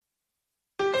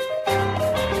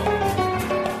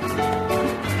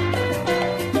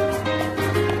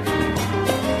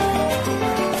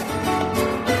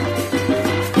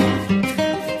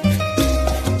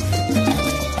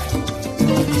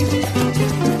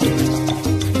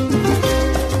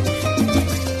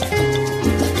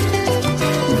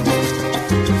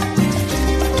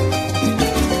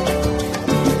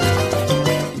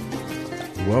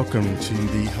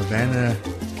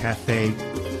Cafe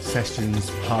Sessions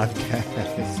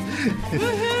podcast.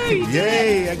 Woohoo!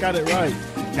 Yay, I got it right.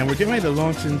 And we're getting ready to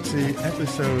launch into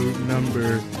episode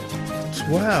number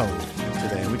 12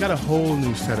 today. We got a whole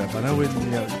new setup. I know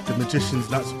the magician's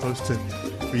not supposed to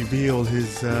reveal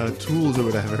his tools or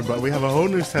whatever, but we have a whole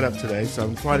new setup today, so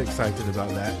I'm quite excited about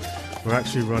that. We're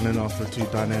actually running off of 2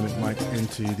 dynamic mics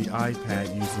into the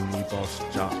iPad using the Boss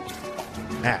Jock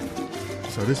app.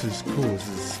 So this is cool. This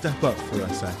is a step up for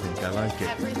us, I think. I like it.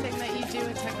 Everything that you do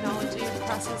in technology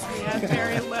impresses me at a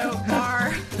very low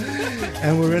bar.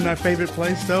 And we're in our favorite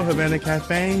place, though, Havana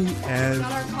Cafe. And We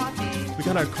got our coffee. we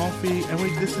got our coffee, and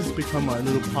this has become our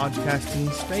little podcasting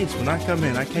space. When I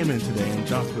came in today, and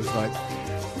Jock was like,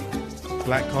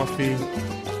 black coffee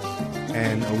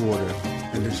and a water.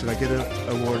 And then, should I get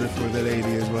a water for the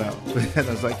lady as well? And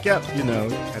I was like, yep, And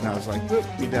I was like, whoop,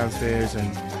 be downstairs,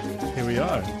 and here we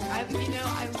are.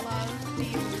 I love the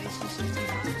relationships we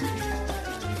have.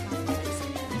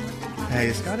 Hey,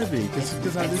 it's gotta be. This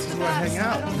is where I hang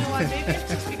out. I don't know why. Maybe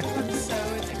it's just because I'm so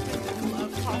addicted and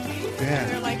love coffee. Yeah.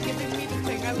 They're like giving me the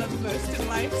thing I love most in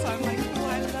life, so I'm like, oh,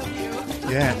 I love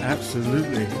you. Yeah,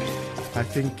 absolutely. I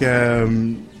think,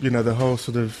 the whole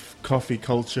sort of coffee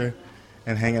culture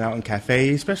and hanging out in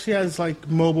cafes, especially as like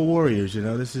mobile warriors,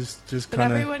 this is just But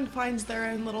kind of... everyone finds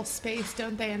their own little space,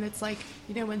 don't they? And it's like,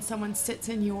 when someone sits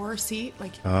in your seat,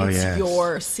 like, Oh, it's yes.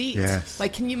 your seat. Yes.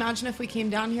 Like, can you imagine if we came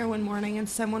down here one morning and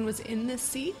someone was in this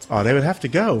seat? Oh, they would have to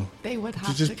go. They would have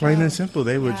It's to just plain go. and simple.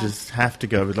 They would Yeah. just have to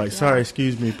go. But like, Yeah. sorry,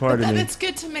 excuse me, But pardon then me. it's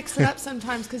good to mix it up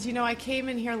sometimes because, I came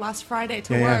in here last Friday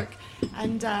to Yeah, yeah. work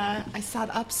and I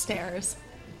sat upstairs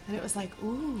and it was like,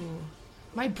 ooh,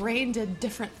 my brain did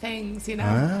different things,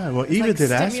 Well, It's, Eva like,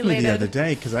 did ask me the stimulated. other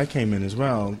day because I came in as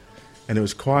well, and it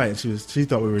was quiet. She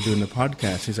thought we were doing the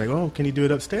podcast. She's like, "Oh, can you do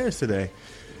it upstairs today?"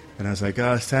 And I was like,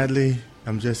 sadly,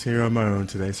 I'm just here on my own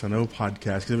today, so no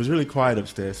podcast." Because it was really quiet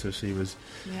upstairs, so she was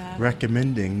Yeah.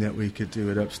 recommending that we could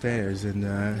do it upstairs and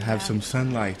have Yeah. some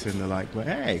sunlight and the like. But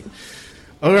hey,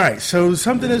 all right. So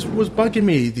something was bugging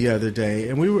me the other day,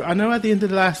 and I know at the end of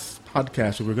the last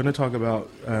podcast we were going to talk about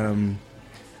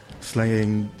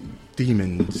slaying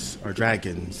demons or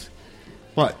dragons,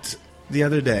 but the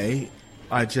other day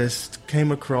I just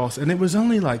came across, and it was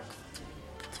only like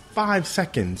 5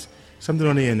 seconds, something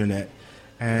on the internet,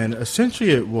 and essentially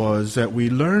it was that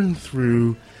we learn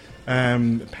through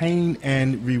pain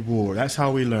and reward. That's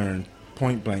how we learn,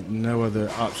 point blank, no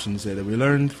other options there. That we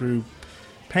learn through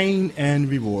pain and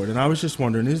reward. And I was just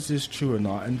wondering, is this true or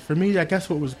not? And for me, I guess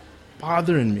what was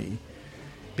bothering me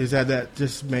is that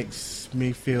just makes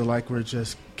me feel like we're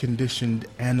just conditioned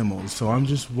animals. So I'm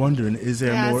just wondering, is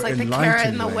there Yeah, more it's like the enlightened carrot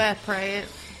and the way? whip, right?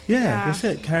 Yeah, that's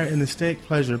it. Carrot and the stick,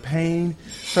 pleasure, pain.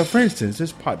 So, for instance,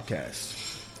 this podcast.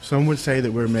 Some would say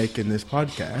that we're making this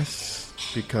podcast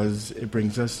because it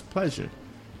brings us pleasure.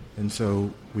 And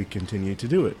so we continue to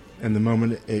do it. And the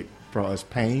moment it brought us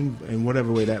pain, in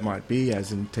whatever way that might be,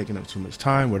 as in taking up too much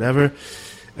time, whatever,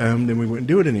 then we wouldn't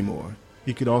do it anymore.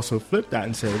 You could also flip that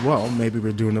and say, well, maybe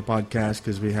we're doing a podcast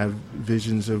because we have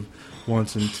visions of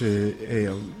wanting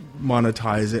to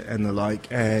monetize it and the like.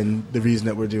 And the reason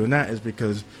that we're doing that is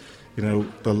because,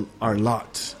 our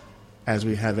lot as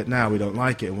we have it now, we don't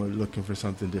like it and we're looking for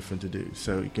something different to do.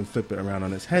 So you can flip it around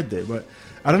on its head there. But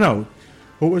I don't know.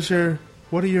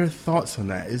 What are your thoughts on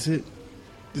that? Is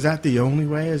that the only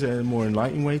way? Is there a more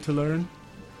enlightened way to learn?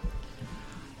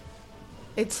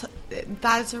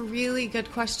 That's a really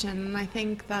good question, and I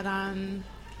think that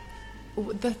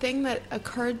the thing that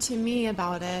occurred to me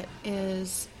about it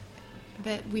is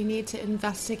that we need to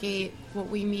investigate what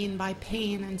we mean by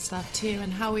pain and stuff too,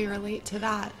 and how we relate to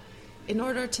that in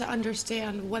order to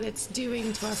understand what it's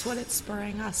doing to us, what it's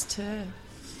spurring us to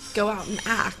go out and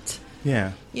act.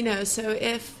 Yeah. So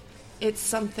if it's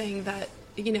something that,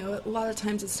 a lot of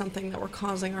times it's something that we're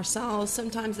causing ourselves.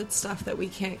 Sometimes it's stuff that we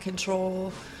can't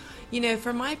control.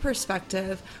 From my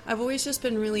perspective, I've always just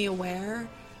been really aware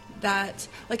that,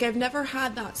 like, I've never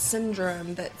had that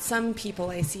syndrome that some people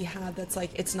I see have that's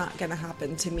like, it's not going to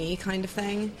happen to me kind of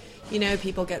thing.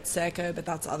 People get sick, but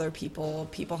that's other people.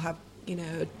 People have,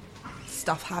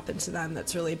 stuff happen to them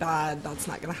that's really bad. That's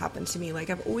not going to happen to me. Like,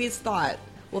 I've always thought,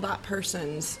 well, that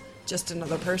person's just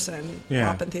another person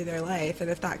hopping through their life. And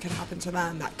if that could happen to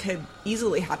them, that could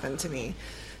easily happen to me.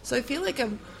 So I feel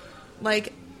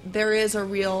like there is a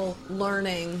real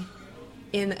learning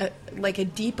in a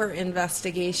deeper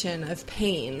investigation of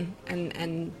pain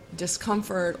and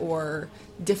discomfort or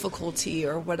difficulty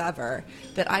or whatever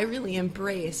that I really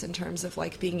embrace in terms of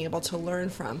like being able to learn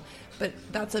from. But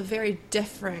that's a very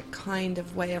different kind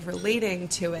of way of relating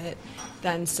to it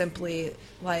than simply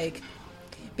like,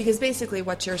 because basically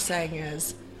what you're saying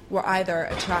is we're either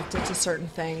attracted to certain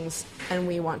things and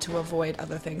we want to avoid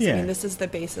other things. Yeah. I mean, this is the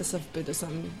basis of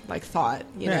Buddhism, like thought,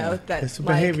 you know, that it's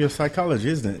like, behavioral psychology,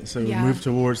 isn't it? So we move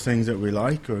towards things that we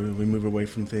like, or we move away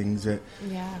from things that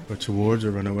we're towards,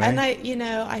 or run away. And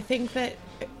I think that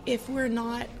if we're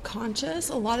not conscious,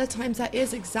 a lot of times that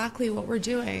is exactly what we're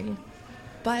doing.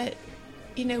 But,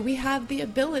 you know, we have the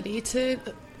ability to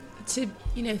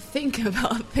think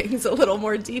about things a little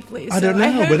more deeply. So I don't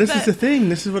know, but this is the thing.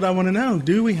 This is what I want to know.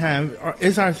 Do we have,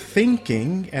 is our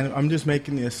thinking, and I'm just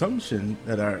making the assumption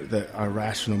that our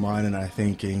rational mind and our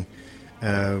thinking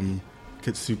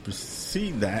could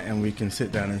supersede that, and we can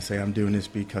sit down and say, I'm doing this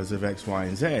because of X, Y,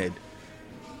 and Z.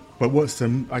 But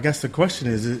I guess the question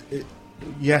is,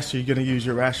 yes, you're going to use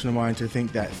your rational mind to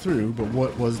think that through, but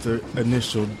what was the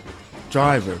initial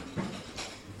driver?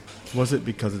 Was it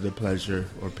because of the pleasure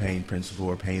or pain principle,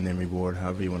 or pain and reward,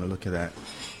 however you want to look at that?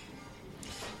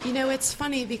 You know, it's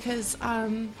funny because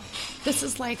this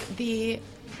is like the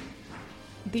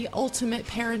ultimate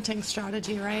parenting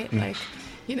strategy, right? Like,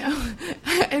 you know,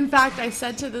 in fact, I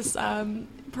said to this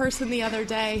person the other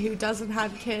day who doesn't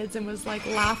have kids and was like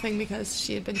laughing because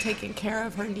she had been taking care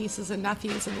of her nieces and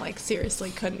nephews and like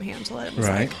seriously couldn't handle it. It was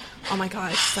like, oh my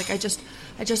gosh, like I just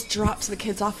dropped the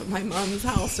kids off at my mom's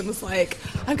house and was like,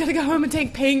 I've got to go home and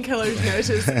take painkillers. You know, it's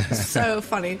just so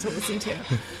funny to listen to.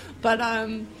 But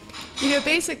you know,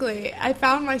 basically, I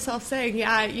found myself saying,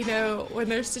 yeah, you know, when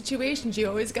there's situations, you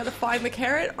always got to find the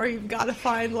carrot, or you've got to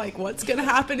find like what's going to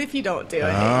happen if you don't do it.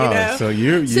 Oh, you know? So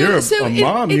you're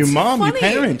a mom. You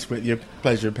parent with your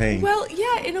pleasure pain. Well,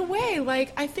 yeah, in a way,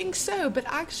 like I think so. But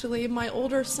actually, my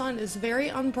older son is very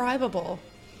unbribable.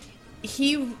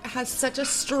 He has such a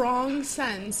strong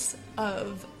sense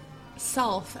of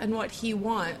self and what he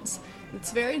wants.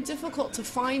 It's very difficult to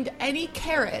find any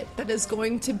carrot that is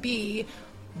going to be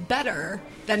better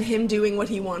than him doing what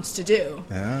he wants to do.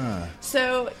 Ah.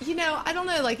 So, you know, I don't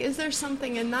know, like, is there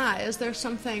something in that? Is there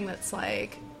something that's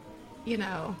like, you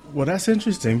know... Well, that's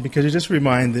interesting, because you just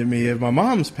reminded me of my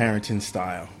mom's parenting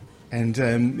style. And,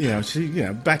 you know, she, you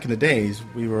know, back in the days,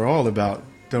 we were all about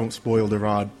don't spoil the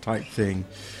rod type thing.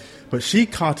 But she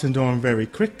cottoned on very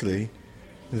quickly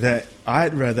that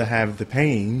I'd rather have the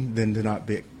pain than to not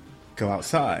go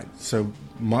outside. So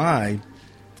my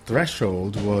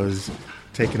threshold was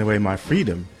taking away my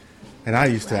freedom. And I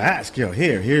used to ask,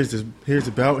 here's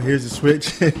the belt, here's the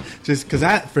switch. Just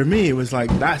because for me, it was like,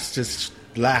 that's just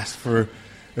lasts for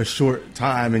a short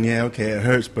time. And yeah, okay, it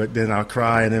hurts, but then I'll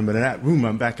cry. And then, but in that room,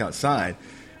 I'm back outside.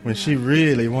 When she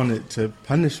really wanted to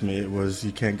punish me, it was,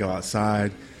 you can't go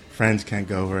outside, friends can't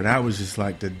go over. And that was just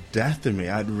like the death of me.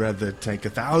 I'd rather take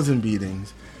 1,000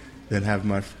 beatings than have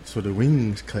my sort of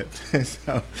wings clipped.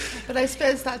 So, but I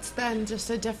suppose that's then just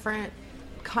a different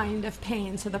kind of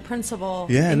pain. So the principle,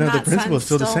 the principle is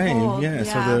still the same. Holds. Yeah.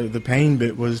 So the pain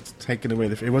bit was taken away.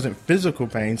 It wasn't physical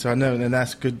pain. So I know, and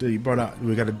that's good that you brought up.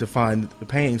 We got to define the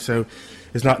pain. So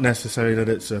it's not necessarily that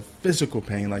it's a physical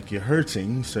pain, like you're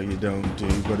hurting, so you don't do.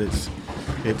 But it's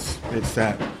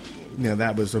that, you know,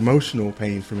 that was emotional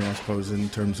pain for me, I suppose, in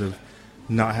terms of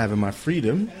not having my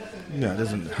freedom. You know, it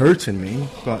doesn't hurt in me,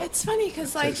 but it's funny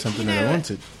because, like, it's something you know, that I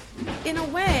wanted. In a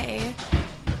way,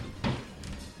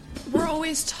 we're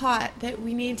always taught that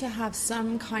we need to have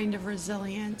some kind of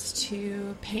resilience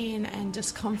to pain and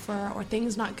discomfort or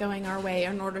things not going our way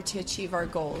in order to achieve our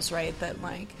goals, right? That,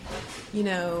 like, you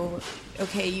know,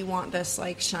 okay, you want this,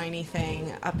 like, shiny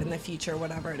thing up in the future,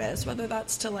 whatever it is, whether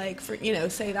that's to, like, for, you know,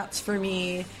 say that's for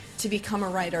me to become a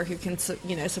writer who can,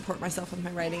 you know, support myself with my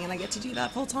writing, and I get to do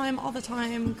that full time, all the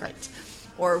time, great.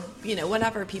 Or, you know,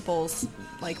 whatever people's,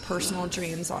 like, personal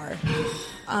dreams are.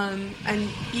 And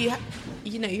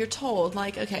you know, you're told,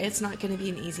 like, okay, it's not going to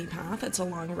be an easy path. It's a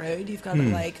long road. You've got to,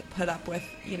 like, put up with,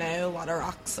 you know, a lot of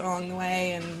rocks along the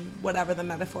way and whatever the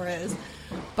metaphor is.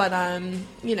 But,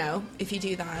 you know, if you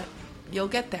do that, you'll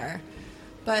get there.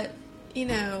 But, you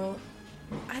know,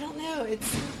 I don't know.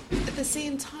 It's at the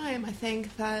same time, I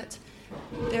think that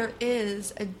there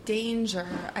is a danger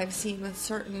I've seen with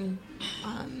certain,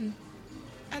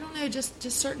 I don't know, just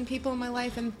certain people in my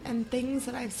life and things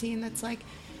that I've seen that's like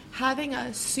having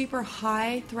a super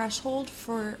high threshold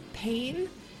for pain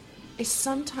is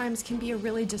sometimes can be a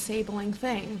really disabling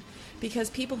thing, because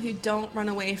people who don't run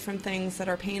away from things that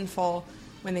are painful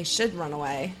when they should run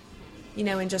away, you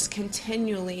know, and just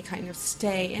continually kind of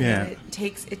stay in it.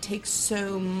 It takes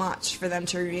so much for them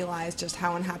to realize just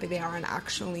how unhappy they are and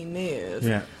actually move.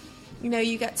 Yeah. You know,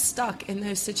 you get stuck in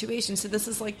those situations. So this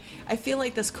is like, I feel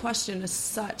like this question is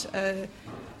such a,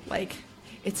 like,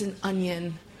 it's an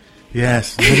onion.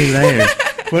 Yes, many layers.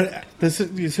 But the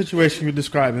situation you're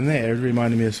describing there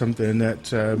reminded me of something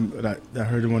that I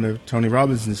heard in one of Tony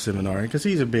Robinson's seminar, because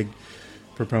he's a big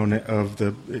proponent of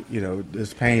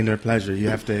this pain or pleasure. You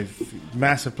have to have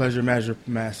massive pleasure,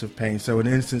 massive pain. So in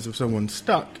an instance of someone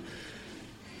stuck,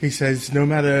 he says no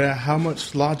matter how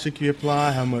much logic you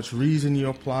apply, how much reason you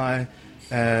apply,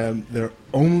 they're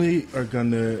only are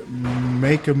going to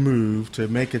make a move to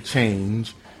make a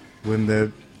change when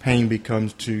the pain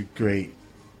becomes too great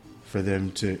for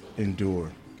them to endure.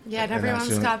 Yeah, and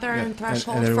everyone's got their own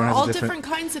threshold for all different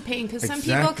kinds of pain, because some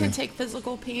people can take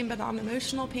physical pain but not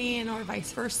emotional pain, or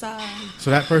vice versa.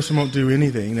 So that person won't do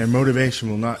anything. Their motivation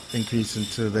will not increase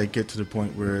until they get to the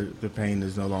point where the pain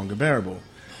is no longer bearable.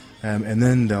 And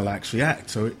then they'll actually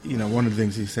act. So, one of the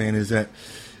things he's saying is that,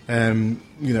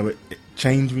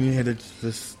 change, when you hit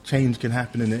this change can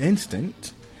happen in an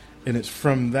instant, and it's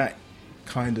from that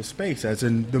kind of space, as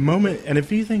in the moment. And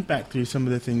if you think back through some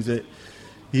of the things that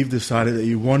you've decided that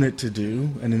you wanted to do,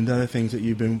 and then the other things that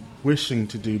you've been wishing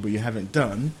to do but you haven't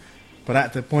done, but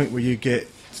at the point where you get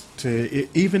to,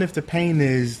 even if the pain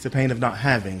is the pain of not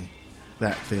having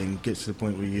that thing, gets to the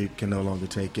point where you can no longer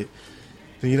take it,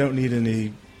 then you don't need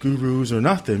any gurus or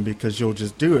nothing, because you'll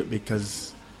just do it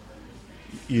because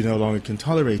you no longer can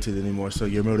tolerate it anymore. So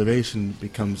your motivation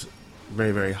becomes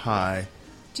very, very high.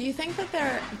 Do you think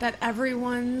that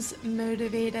everyone's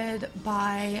motivated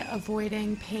by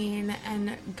avoiding pain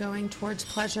and going towards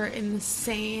pleasure in the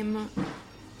same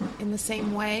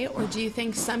way, or do you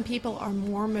think some people are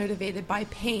more motivated by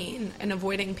pain and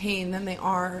avoiding pain than they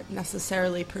are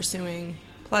necessarily pursuing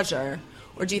pleasure,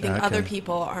 or do you think other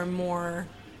people are more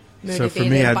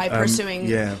motivated by pursuing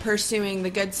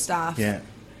the good stuff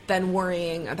than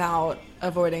worrying about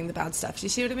avoiding the bad stuff? Do you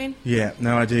see what I mean? Yeah,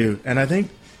 no, I do, and I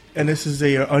think. And this is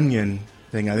a onion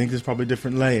thing. I think there's probably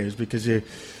different layers, because you're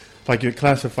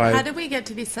classified. How did we get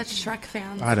to be such Shrek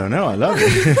fans? I don't know. I love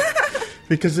it.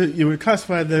 Because you would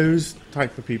classify those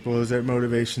type of people as their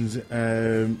motivations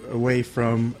away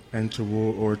from and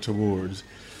towards.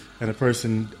 And a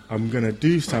person, I'm going to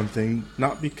do something,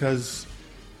 not because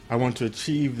I want to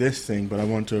achieve this thing, but I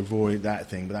want to avoid that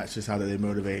thing. But that's just how they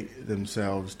motivate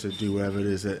themselves to do whatever it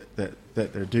is that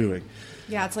they're doing.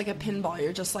 Yeah, it's like a pinball.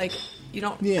 You're just like, you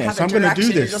don't have a I'm going to do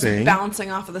this You're just thing.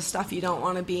 Bouncing off of the stuff you don't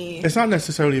want to be. It's not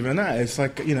necessarily even that. It's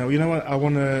like, you know what? I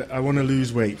want to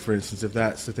lose weight, for instance, if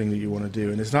that's the thing that you want to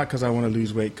do. And it's not because I want to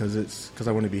lose weight because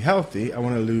I want to be healthy. I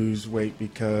want to lose weight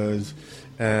because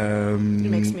it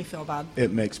makes me feel bad.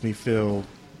 It makes me feel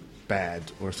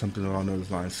bad or something along those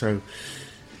lines. So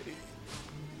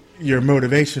your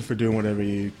motivation for doing whatever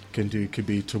you can do could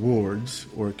be towards,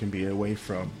 or it can be away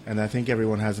from. And I think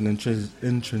everyone has an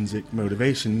intrinsic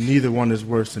motivation. Neither one is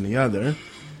worse than the other,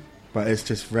 but it's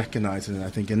just recognizing it.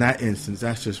 I think in that instance,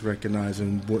 that's just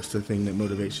recognizing what's the thing that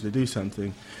motivates you to do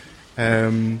something.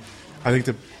 I think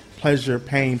the pleasure,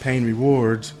 pain,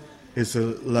 rewards is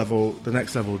the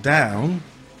next level down,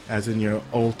 as in your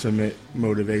ultimate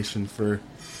motivation for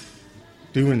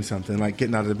doing something, like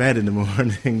getting out of bed in the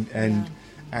morning and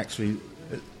actually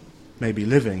maybe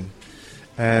living.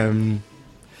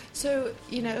 So,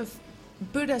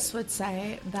 Buddhists would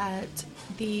say that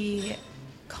the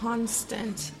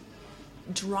constant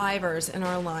drivers in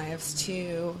our lives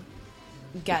to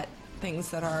get things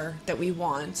that we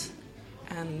want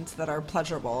and that are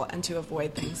pleasurable, and to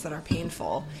avoid things that are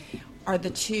painful, are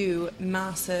the two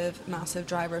massive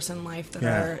drivers in life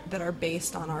that are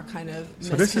based on our kind of misconception.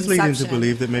 So this is leading to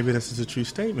believe that maybe this is a true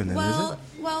statement, then, is it?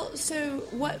 Well, so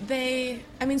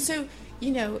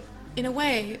in a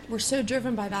way, we're so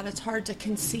driven by that, it's hard to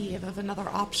conceive of another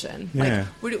option. Yeah.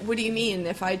 Like, what do you mean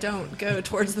if I don't go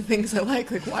towards the things I like?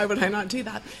 Like, why would I not do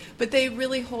that? But they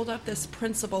really hold up this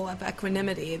principle of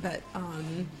equanimity that,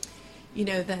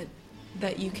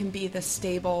 that you can be the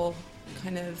stable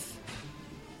kind of,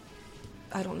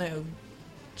 I don't know,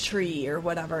 tree or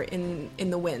whatever in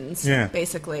the winds,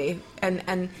 basically.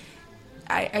 And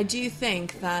I do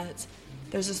think that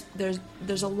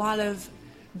there's a lot of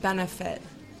benefit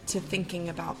to thinking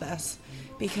about this,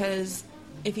 because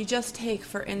if you just take,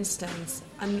 for instance,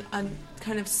 a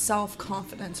kind of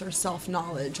self-confidence or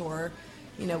self-knowledge or,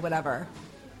 whatever,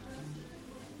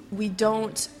 we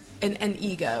don't, an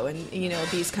ego and,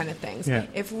 these kind of things. Yeah.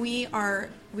 If we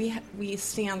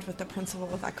stand with the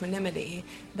principle of equanimity,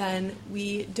 then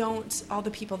we don't, all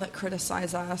the people that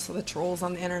criticize us, or the trolls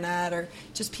on the internet, or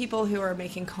just people who are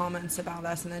making comments about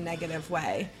us in a negative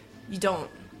way, you don't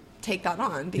take that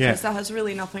on, because that has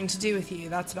really nothing to do with you.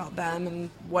 That's about them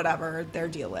and whatever their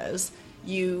deal is.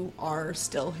 you are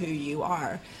still who you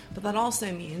are. But that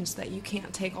also means that you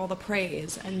can't take all the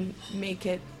praise and make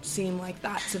it seem like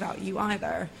that's about you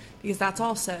either, because that's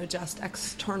also just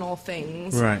external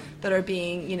things Right. that are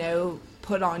being,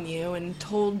 put on you and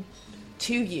told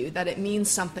to you that it means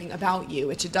something about you,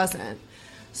 which it doesn't.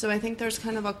 So I think there's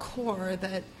kind of a core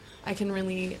that I can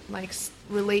really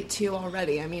relate to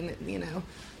already. I mean,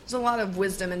 there's a lot of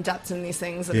wisdom and depth in these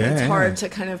things, and it's hard to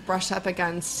kind of brush up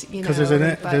against. Because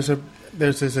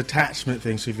there's this attachment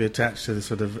thing. So if you attach to the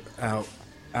sort of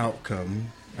outcome,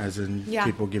 as in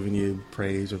people giving you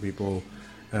praise or people,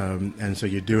 and so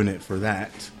you're doing it for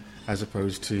that, as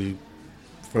opposed to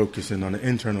focusing on the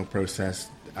internal process.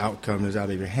 The outcome is out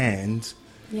of your hands.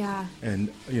 Yeah.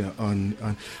 And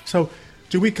on so,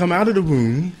 do we come out of the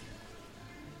womb?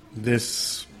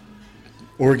 This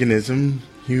organism,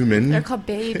 human. They're called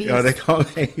babies. Oh, they're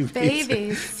called babies.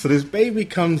 Babies. So this baby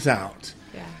comes out.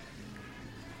 Yeah.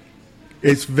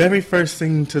 Its very first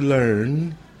thing to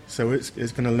learn, so it's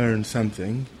going to learn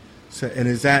something. So, and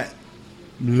is that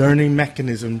learning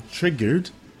mechanism triggered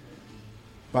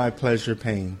by pleasure,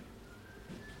 pain?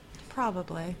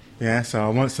 Probably. Yeah, so I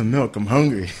want some milk. I'm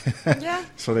hungry. Yeah.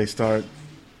 So they start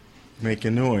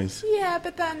making noise. Yeah,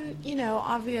 but then,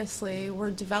 obviously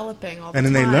we're developing all the time.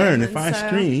 And then they learn, if and I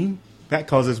scream, that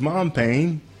causes mom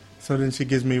pain, so then she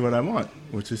gives me what I want,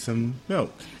 which is some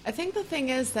milk. I think the thing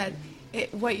is that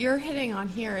what you're hitting on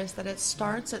here is that it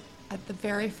starts at the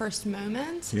very first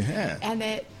moment. Yeah. And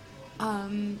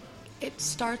it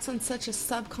starts on such a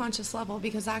subconscious level,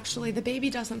 because actually the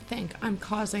baby doesn't think I'm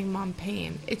causing mom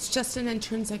pain. It's just an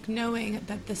intrinsic knowing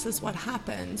that this is what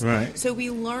happens. Right. So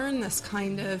we learn this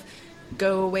kind of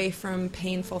go away from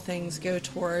painful things, go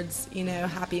towards,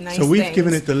 happy, nice things. So we've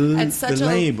given it the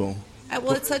label.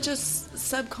 Well, it's such a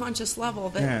subconscious level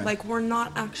that we're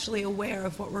not actually aware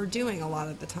of what we're doing a lot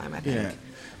of the time, I think. Yeah.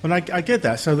 Well, I get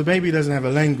that. So the baby doesn't have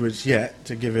a language yet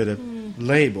to give it a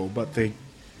label, but the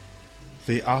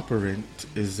operant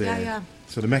is there. Yeah.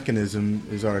 So the mechanism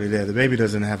is already there. The baby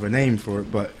doesn't have a name for it,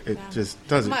 but it just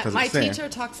does it because it's there. My teacher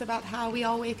talks about how we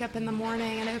all wake up in the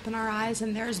morning and open our eyes,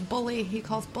 and there's Bully. He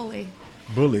calls Bully.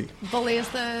 Bully. Bully is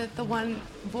the one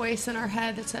voice in our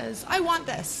head that says, I want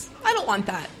this. I don't want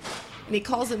that. And he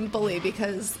calls him Bully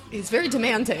because he's very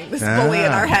demanding, this bully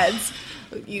in our heads.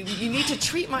 You need to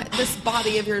treat this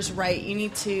body of yours right. You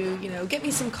need to, get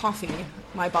me some coffee.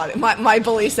 My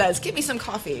bully says, get me some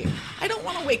coffee. I don't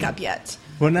want to wake up yet.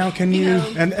 Well, now can you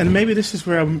and maybe this is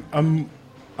where I'm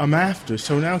after.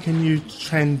 So now can you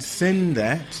transcend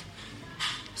that?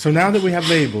 So now that we have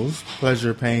labels,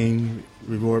 pleasure, pain,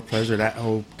 reward, pleasure, that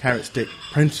whole carrot stick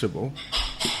principle,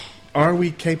 are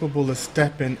we capable of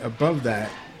stepping above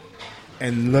that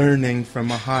and learning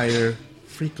from a higher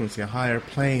frequency, a higher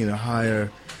plane, a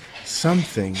higher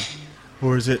something?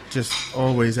 Or is it just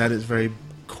always at its very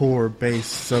core base,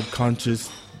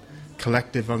 subconscious,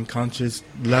 collective unconscious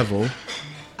level,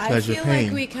 pleasure, pain? I feel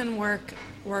like we can work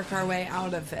our way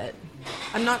out of it.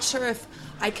 I'm not sure if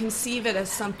I conceive it as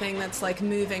something that's like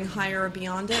moving higher or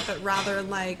beyond it, but rather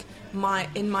like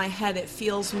in my head it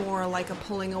feels more like a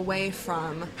pulling away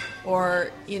from,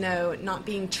 or not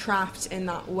being trapped in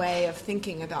that way of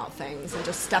thinking about things and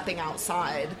just stepping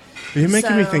outside. You're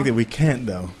making me think that we can't,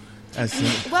 though.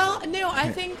 Well, no,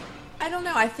 I don't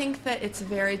know. I think that it's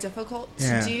very difficult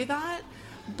to do that,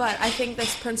 but I think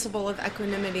this principle of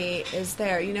equanimity is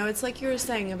there. It's like you were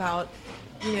saying about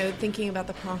thinking about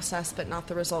the process but not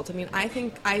the result. I mean, I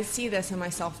think I see this in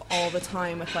myself all the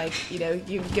time with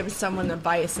you give someone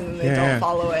advice and they don't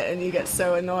follow it and you get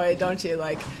so annoyed, don't you?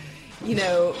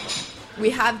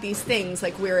 We have these things,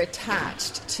 we're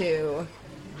attached to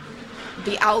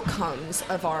the outcomes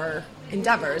of our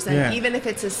endeavors. And even if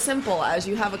it's as simple as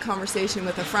you have a conversation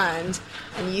with a friend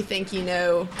and you think,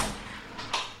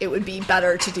 it would be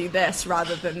better to do this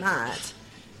rather than that.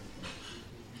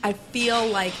 I feel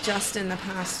like just in the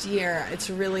past year,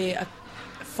 it's really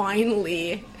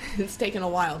finally, it's taken a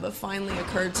while, but finally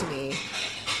occurred to me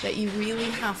that you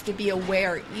really have to be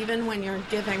aware, even when you're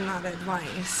giving that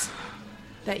advice,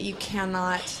 that you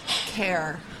cannot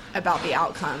care about the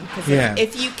outcome. Because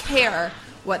if you care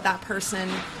what that person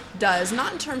does,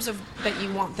 not in terms of that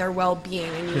you want their well-being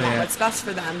and you want what's best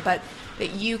for them, but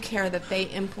that you care that they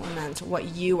implement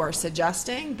what you are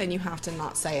suggesting, then you have to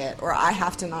not say it, or I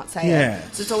have to not say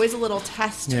it. So it's always a little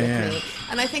test with me.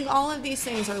 And I think all of these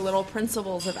things are little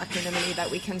principles of equanimity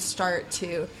that we can start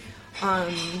to,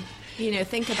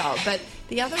 think about. But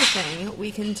the other thing we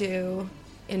can do,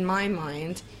 in my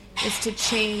mind, is to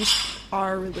change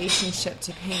our relationship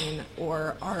to pain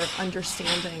or our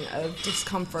understanding of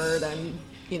discomfort and,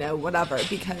 whatever,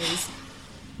 because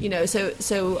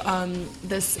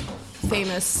This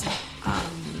famous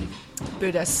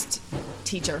Buddhist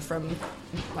teacher from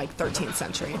like 13th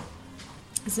century,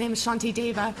 his name is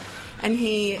Shantideva, and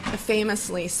he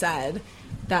famously said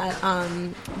that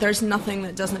there's nothing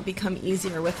that doesn't become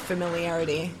easier with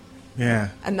familiarity. Yeah.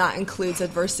 And that includes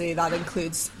adversity, that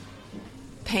includes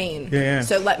pain. Yeah.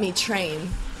 So let me train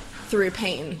through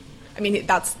pain. I mean,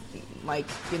 that's like,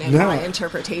 my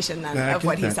interpretation then of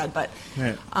what he said. But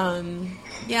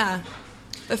yeah.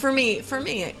 But for me,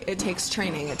 it takes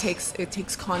training. It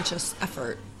takes conscious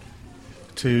effort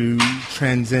to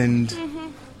transcend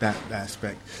that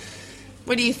aspect.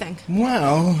 What do you think?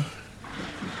 Well,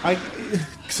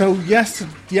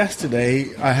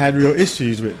 yesterday I had real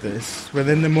issues with this, but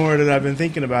then the more that I've been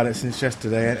thinking about it since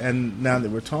yesterday, and now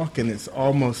that we're talking, it's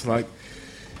almost like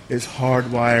it's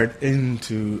hardwired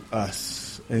into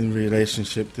us in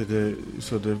relationship to the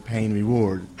sort of pain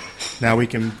reward. Now we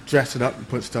can dress it up and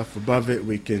put stuff above it.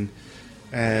 We can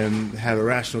have a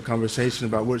rational conversation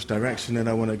about which direction that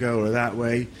I want to go or that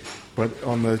way, but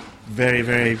on the very,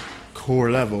 very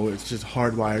core level, it's just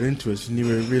hardwired into us. And you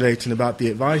were relating about the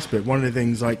advice bit. One of the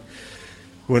things, like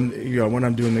when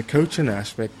I'm doing the coaching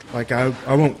aspect, like I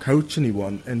won't coach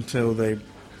anyone until they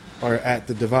are at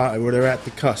the divide, where they're at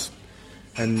the cusp,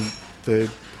 and the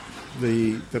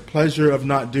pleasure of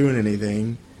not doing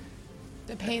anything,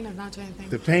 the pain of not doing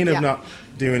anything, not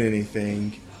doing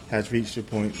anything has reached a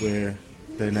point where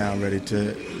they're now ready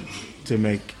to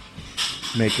make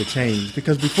a change.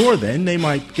 Because before then, they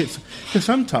might get... Because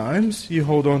sometimes you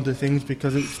hold on to things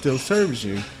because it still serves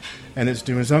you, and it's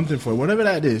doing something for you. Whatever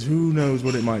that is, who knows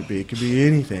what it might be. It could be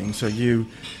anything. So you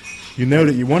know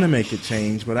that you want to make a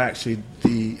change, but actually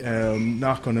the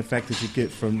knock-on effect that you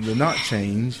get from the not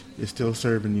change is still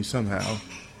serving you somehow,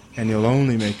 and you'll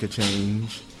only make a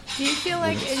change. Do you feel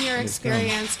like in your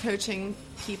experience coaching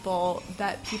people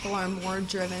that people are more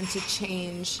driven to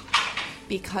change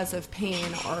because of pain,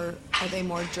 or are they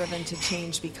more driven to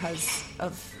change because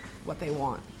of what they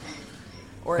want?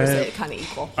 Or is it kind of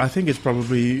equal? I think it's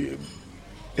probably...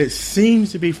 It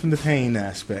seems to be from the pain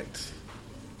aspect.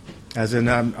 As in,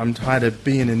 I'm tired of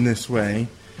being in this way.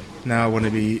 Now I want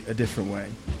to be a different way.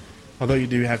 Although you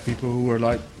do have people who are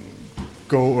like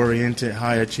goal-oriented,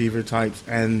 high achiever types,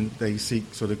 and they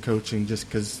seek sort of coaching just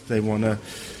because they want to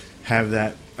have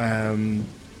that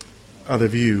other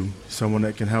view, someone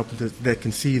that can help, that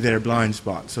can see their blind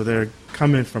spot. So they're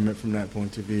coming from it from that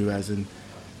point of view, as in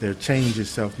their change is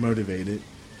self-motivated.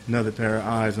 Another pair of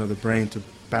eyes, another brain to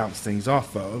bounce things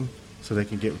off of, so they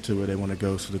can get to where they want to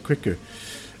go sort of quicker.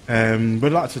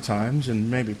 But lots of times,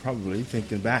 and maybe probably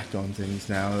thinking back on things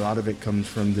now, a lot of it comes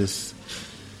from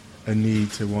a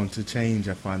need to want to change.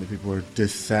 I find that people are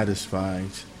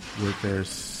dissatisfied with their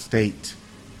state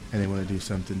and they want to do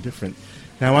something different.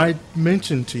 Now, I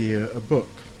mentioned to you a book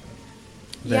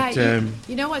that...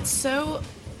 you know what's so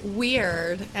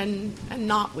weird and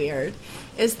not weird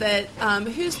is that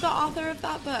who's the author of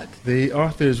that book? The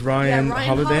author is Ryan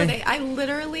Holiday. I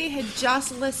literally had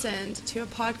just listened to a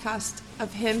podcast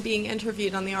of him being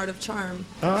interviewed on The Art of Charm.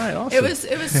 All right, awesome.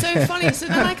 It was so funny. So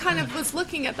then I kind of was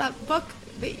looking at that book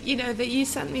that you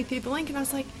sent me through the link, and I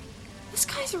was like, this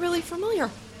guy's really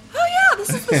familiar. Oh yeah,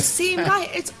 this is the same guy.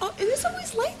 It is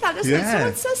always like that, isn't it?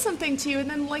 Someone says something to you, and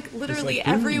then like literally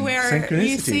everywhere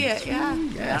you see it. Yeah.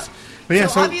 Yes. Yeah. But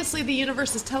so obviously the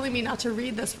universe is telling me not to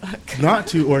read this book. Not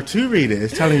to, or to read it.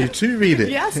 It's telling you to read it.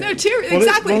 Yes, no, to read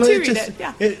it.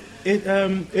 Yeah.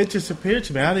 It just appeared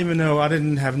to me. I didn't even know. I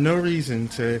didn't have no reason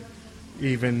to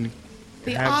even.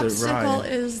 The obstacle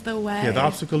is the way. Yeah, the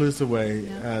obstacle is the way.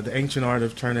 Yeah. The ancient art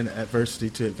of turning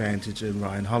adversity to advantage in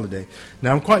Ryan Holiday.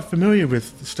 Now, I'm quite familiar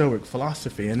with Stoic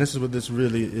philosophy, and this is what this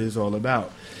really is all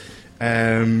about.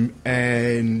 And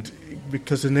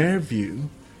because in their view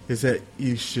is that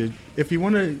you should, if you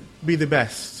want to be the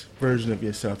best version of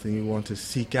yourself, then you want to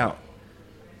seek out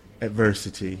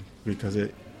adversity because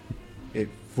it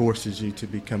forces you to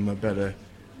become a better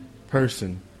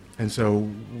person. And so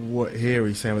what here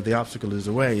he's saying with the obstacle is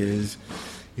the way is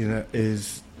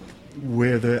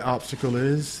where the obstacle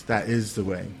is, that is the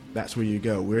way. That's where you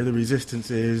go. Where the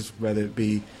resistance is, whether it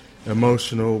be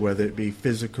emotional, whether it be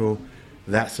physical,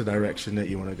 that's the direction that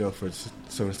you want to go for.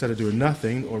 So instead of doing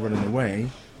nothing or running away,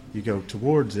 you go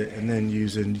towards it, and then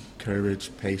using courage,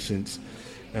 patience,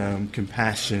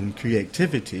 compassion,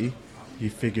 creativity, you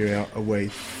figure out a way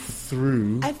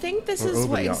through. I think this is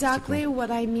exactly what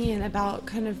I mean about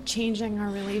kind of changing our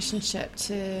relationship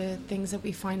to things that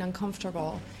we find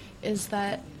uncomfortable, is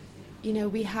that,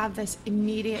 we have this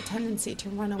immediate tendency to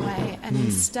run away, and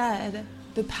instead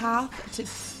the path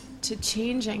to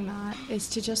changing that is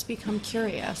to just become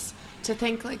curious, to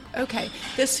think like, okay,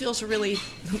 this feels really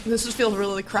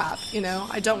crap,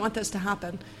 I don't want this to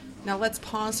happen. Now let's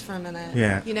pause for a minute.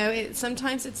 Yeah.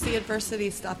 Sometimes it's the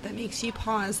adversity stuff that makes you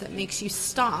pause, that makes you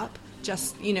stop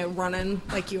just, running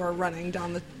like you are running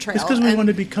down the trail. It's because we want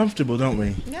to be comfortable, don't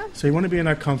we? Yeah. So you want to be in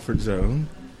our comfort zone.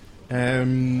 But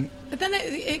then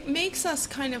it makes us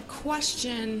kind of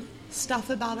question stuff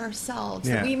about ourselves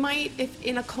that we might, if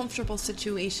in a comfortable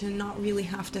situation, not really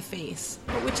have to face,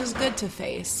 but which is good to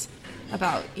face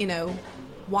about,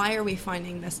 why are we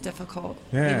finding this difficult?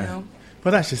 Yeah.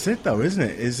 Well, that's just it, though, isn't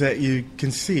it? Is that you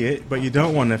can see it, but you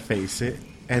don't want to face it,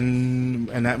 and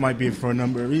that might be for a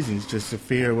number of reasons. Just the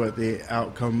fear of what the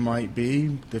outcome might be,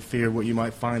 the fear of what you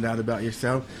might find out about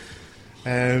yourself.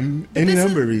 Any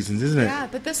number of reasons, isn't it? Yeah,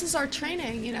 but this is our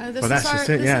training, This that's just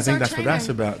it. Yeah, I think that's training. What that's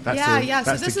about.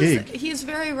 That's so the gig. He's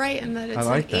very right in that it's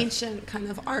like ancient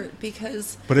kind of art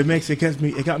because. But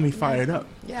it got me fired up.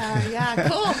 Yeah,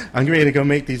 cool. I'm ready to go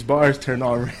make these bars turn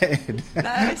all red.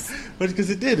 Nice. But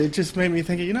because it did, it just made me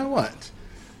think. You know what?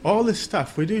 All this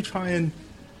stuff we do try and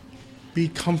be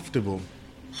comfortable.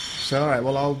 So all right,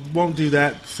 well I won't do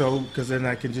that. So because then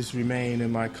I can just remain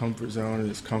in my comfort zone and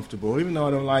it's comfortable, even though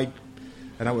I don't like.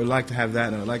 And I would like to have that,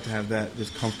 and I would like to have that.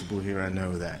 Just comfortable here, I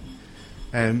know that.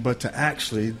 But to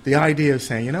actually, the idea of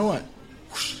saying, you know what,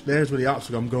 whoosh, there's where the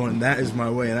obstacle I'm going, that is my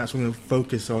way, and that's what I'm going to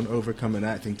focus on overcoming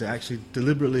that thing, to actually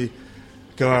deliberately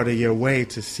go out of your way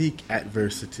to seek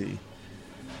adversity.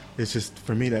 It's just,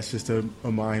 for me, that's just a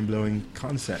mind-blowing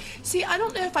concept. See, I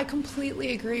don't know if I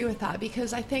completely agree with that,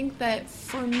 because I think that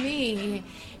for me,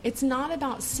 it's not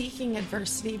about seeking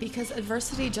adversity, because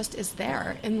adversity just is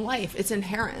there in life. It's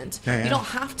inherent. Yeah. You don't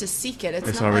have to seek it.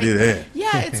 It's not already there.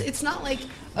 Yeah, it's not like,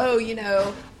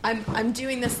 oh, I'm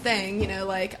doing this thing,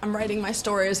 like I'm writing my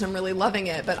stories and I'm really loving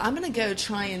it, but I'm going to go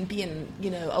try and be an,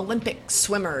 Olympic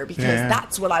swimmer because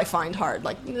that's what I find hard.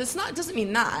 Like, it doesn't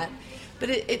mean that. But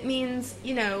it means,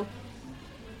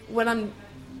 what I'm,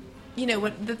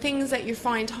 what the things that you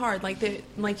find hard,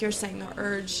 like you're saying, the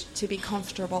urge to be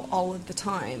comfortable all of the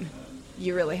time,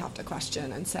 you really have to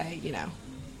question and say,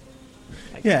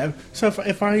 Yeah. So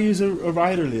if I use a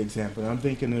writerly example, I'm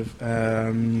thinking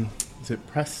of, is it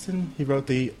Preston? He wrote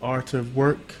The Art of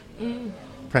Work.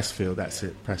 Pressfield, that's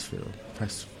it. Pressfield.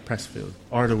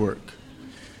 Art of Work.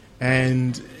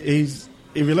 And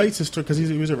it relates a story, because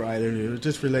he was a writer, it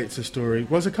just relates a story.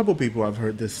 Well, there's a couple of people I've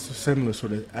heard this similar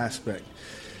sort of aspect.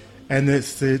 And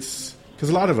it's because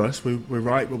a lot of us, we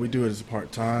write, but we do it as a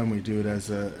part-time, we do it as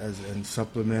a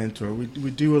supplement, or we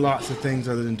do lots of things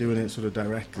other than doing it sort of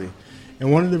directly.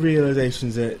 And one of the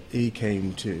realizations that he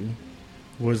came to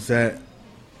was that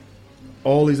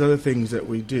all these other things that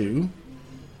we do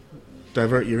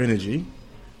divert your energy,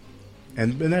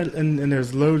 and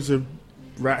there's loads of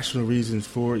rational reasons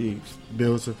for it.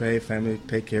 Bills to pay, family to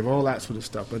take care of, all that sort of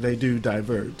stuff, but they do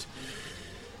divert.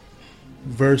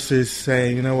 Versus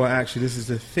saying, you know what, actually this is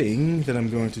the thing that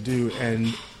I'm going to do,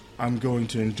 and I'm going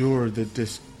to endure the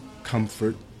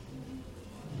discomfort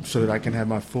so that I can have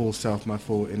my full self, my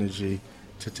full energy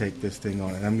to take this thing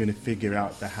on, and I'm going to figure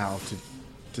out the how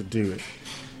to do it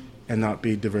and not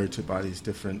be diverted by these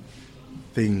different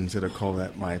things that are calling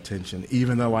at my attention,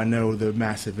 even though I know the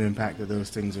massive impact that those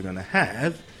things are going to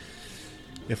have.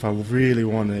 If I really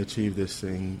want to achieve this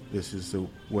thing, this is the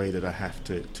way that I have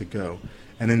to go.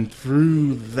 And then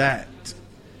through that,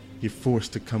 you're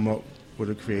forced to come up with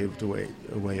a creative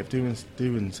way of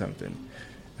doing something.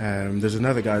 There's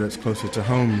another guy that's closer to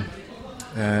home.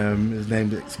 His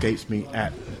name escapes me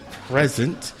at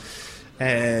present,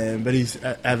 but he's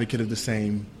an advocate of the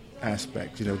same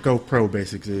aspect. Go pro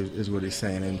basically is what he's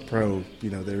saying. And pro,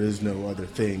 there is no other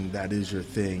thing. That is your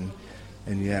thing.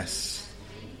 And yes,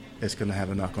 it's going to have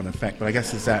a knock-on effect. But I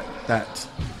guess it's that.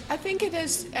 I think it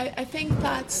is. I think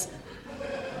that's,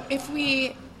 if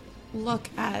we look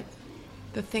at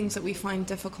the things that we find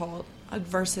difficult,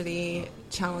 adversity,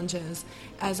 challenges,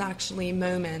 as actually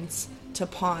moments to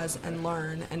pause and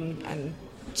learn and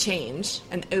change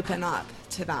and open up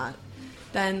to that,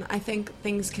 then I think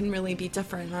things can really be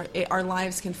different. Our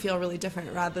lives can feel really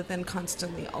different rather than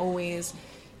constantly always,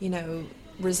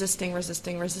 resisting.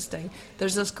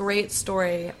 There's this great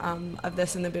story of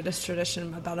this in the Buddhist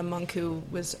tradition about a monk who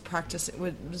was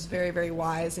very, very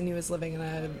wise, and he was living in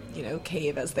a,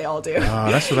 cave, as they all do.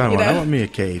 Oh, that's what I want. I want me a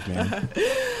cave, man.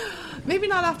 Maybe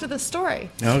not after the story.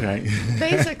 Okay.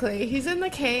 Basically, he's in the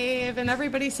cave, and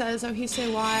everybody says, oh, he's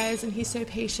so wise, and he's so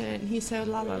patient, and he's so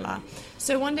la la la.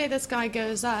 So one day this guy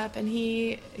goes up, and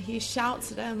he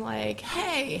shouts at him like,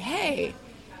 hey,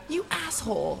 you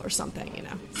asshole, or something,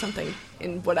 something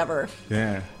in whatever.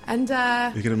 Yeah. And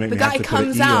You're gonna make the me have guy to put an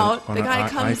comes E out. on The our guy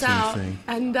comes iTunes out, thing.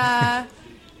 and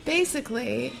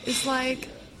basically is like,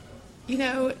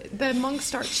 the monk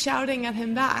starts shouting at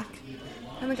him back,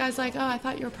 and the guy's like, "Oh, I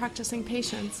thought you were practicing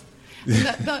patience."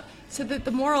 And so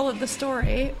the moral of the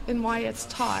story and why it's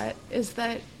taught is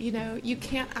that you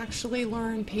can't actually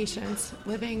learn patience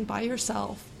living by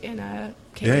yourself in a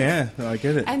cave. Yeah, no, I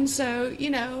get it. And so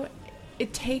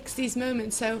it takes these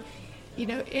moments. So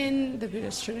in the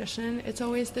Buddhist tradition, it's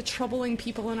always the troubling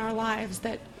people in our lives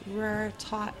that we're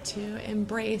taught to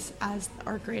embrace as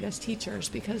our greatest teachers,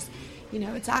 because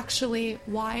it's actually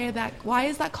why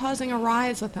is that causing a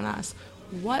rise within us?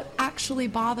 What actually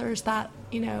bothers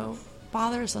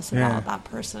us about that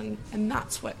person, and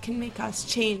that's what can make us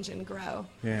change and grow.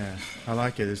 Yeah, I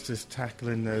like it. It's just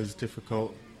tackling those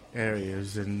difficult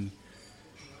areas, and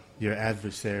your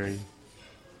adversary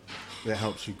that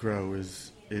helps you grow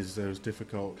is those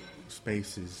difficult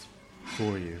spaces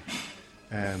for you.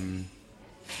 And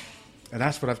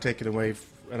that's what I've taken away.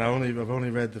 And I've only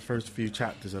read the first few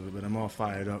chapters of it, but I'm all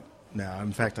fired up now.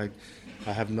 In fact, I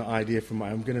have no idea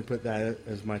I'm going to put that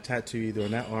as my tattoo either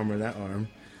on that arm or that arm.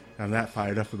 I'm that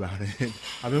fired up about it.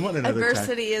 I've been wanting another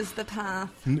Adversity is the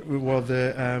path. Well,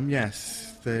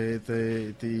 yes,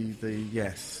 the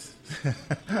yes.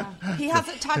 Yeah. He has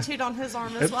it tattooed on his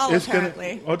arm as well,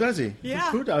 apparently. Oh, does he? Yeah.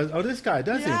 Who does? Oh, this guy,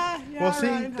 does he? Yeah, well, see,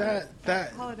 Ryan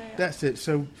that's it.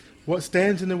 So what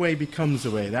stands in the way becomes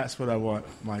the way. That's what I want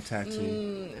my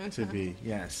tattoo to be.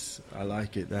 Yes, I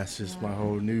like it. That's just my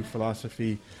whole new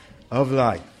philosophy of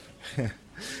life.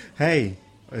 Hey,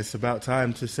 it's about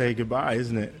time to say goodbye,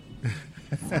 isn't it?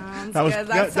 Sounds good.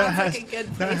 That sounds like a good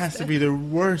place. That has to be the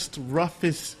worst,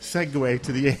 roughest segue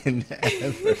to the end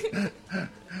ever.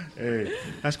 Hey,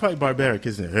 that's quite barbaric,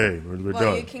 isn't it? Hey, we're done.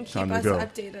 Well, you can keep Time us to go.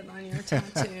 updated on your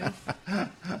tattoo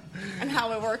and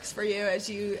how it works for you as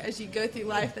you go through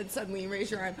life. Then suddenly you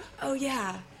raise your arm. Oh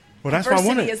yeah. Well, that's what I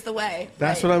want. Adversity is the way.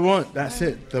 That's right. what I want. That's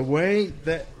it. The way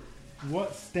that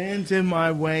what stands in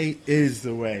my way is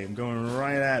the way. I'm going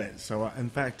right at it. So,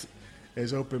 in fact,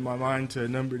 it's opened my mind to a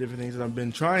number of different things that I've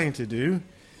been trying to do,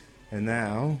 and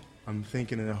now I'm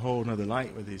thinking in a whole other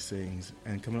light with these things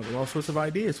and coming up with all sorts of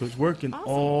ideas. So it's working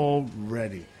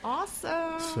already.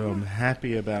 Awesome. So I'm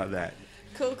happy about that.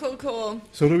 Cool.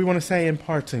 So what do we want to say in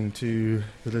parting to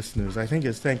the listeners? I think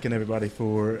it's thanking everybody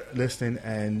for listening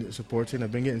and supporting.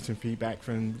 I've been getting some feedback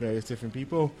from various different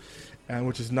people,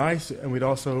 which is nice. And we'd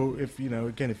also, if you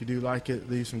do like it,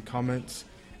 leave some comments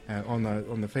on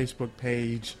the Facebook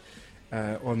page,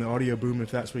 on the Audio Boom,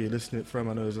 if that's where you're listening from.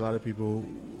 I know there's a lot of people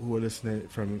who are listening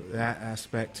from that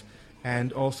aspect,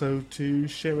 and also to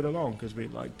share it along, because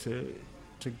we'd like to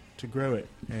grow it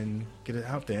and get it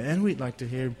out there, and we'd like to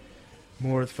hear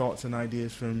more thoughts and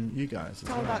ideas from you guys. It's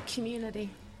all about community.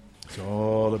 It's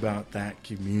all about that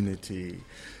community.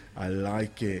 I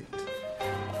like it.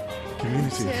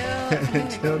 Community.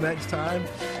 Until next time.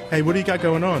 Hey, what do you got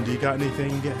going on? Do you got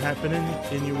anything happening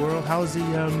in your world? How's the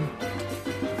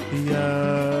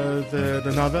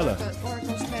novella?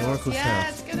 The Oracle's Tales. Yeah,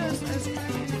 it's good. I was putting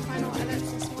in the final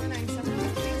edits this morning, so I'm really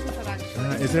pleased with it,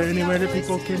 actually. Is there anywhere that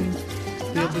people can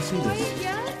be able to see this? Quite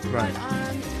yet, Right. But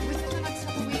within the next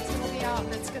couple of weeks it'll be out,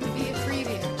 and it's going to be a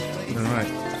preview, actually. All right.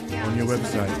 So, on your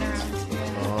just let website. it run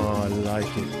around. Oh, I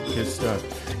like it. Good stuff.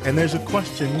 And there's a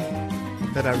question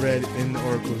that I read in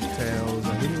Oracle's Tales.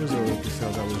 I think it was Oracle's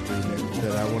Tales I was reading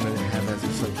that I wanted to have as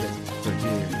a subject for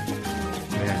here.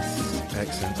 Yes.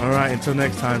 Excellent. All right. Until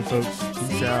next time, folks.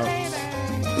 Peace out.